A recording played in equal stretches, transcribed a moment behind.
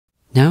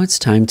Now it's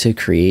time to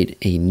create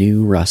a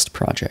new Rust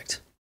project.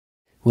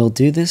 We'll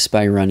do this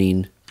by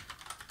running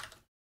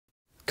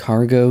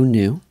cargo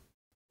new,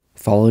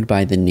 followed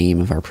by the name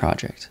of our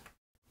project.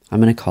 I'm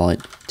going to call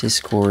it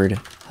Discord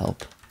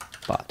Help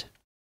Bot.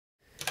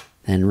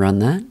 Then run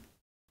that.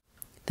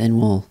 Then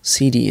we'll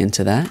cd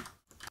into that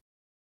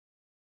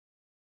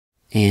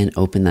and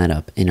open that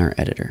up in our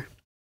editor.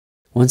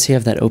 Once you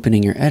have that open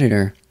in your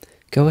editor,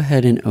 go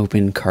ahead and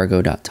open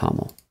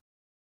cargo.toml.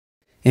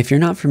 If you're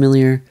not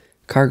familiar,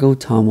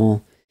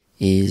 cargo.toml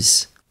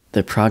is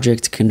the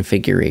project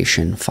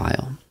configuration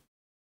file.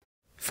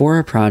 For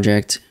our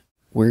project,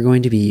 we're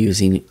going to be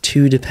using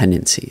two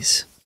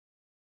dependencies.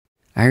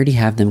 I already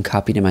have them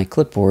copied in my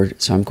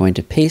clipboard, so I'm going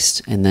to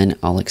paste and then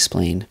I'll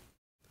explain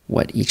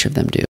what each of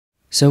them do.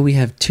 So we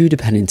have two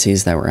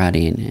dependencies that we're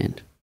adding in.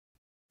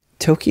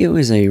 Tokyo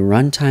is a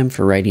runtime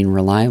for writing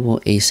reliable,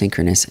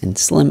 asynchronous, and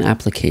slim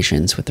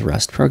applications with the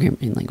Rust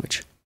programming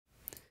language.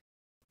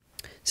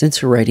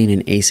 Since we're writing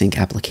an async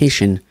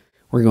application,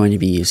 we're going to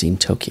be using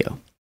Tokyo.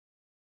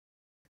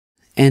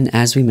 And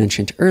as we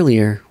mentioned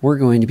earlier, we're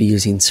going to be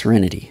using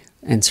Serenity.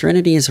 And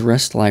Serenity is a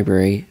Rust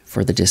library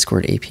for the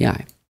Discord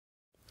API.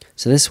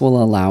 So this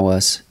will allow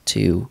us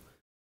to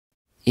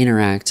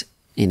interact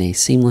in a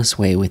seamless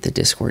way with the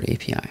Discord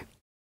API.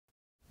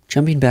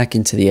 Jumping back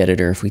into the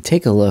editor, if we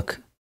take a look,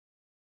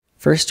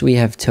 first we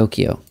have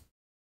Tokyo.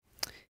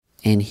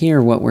 And here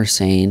what we're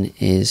saying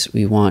is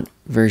we want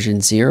version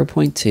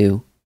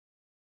 0.2,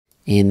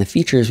 and the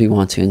features we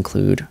want to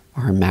include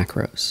are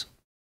macros.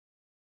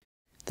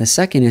 The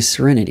second is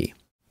Serenity.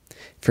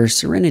 For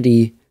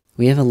Serenity,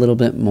 we have a little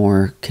bit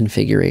more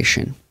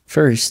configuration.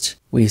 First,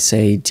 we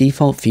say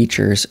default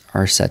features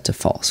are set to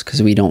false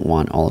because we don't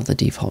want all of the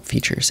default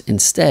features.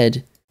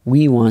 Instead,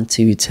 we want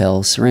to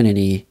tell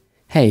Serenity,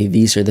 hey,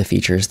 these are the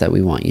features that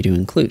we want you to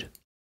include,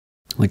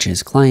 which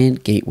is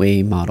client,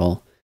 gateway,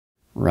 model,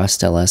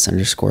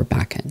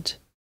 rustls_backend.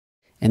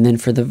 And then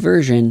for the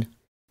version,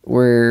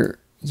 we're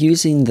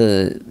using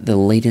the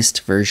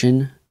latest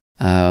version,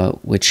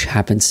 which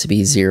happens to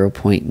be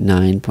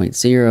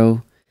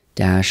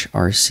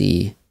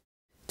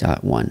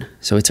 0.9.0-RC.1.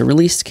 So it's a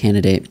released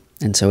candidate,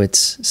 and so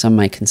some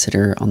might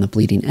consider on the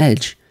bleeding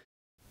edge,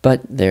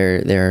 but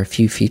there are a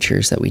few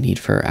features that we need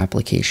for our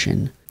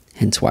application,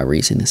 hence why we're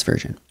using this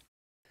version.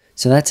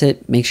 So that's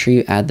it. Make sure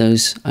you add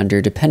those under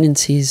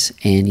dependencies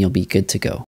and you'll be good to go.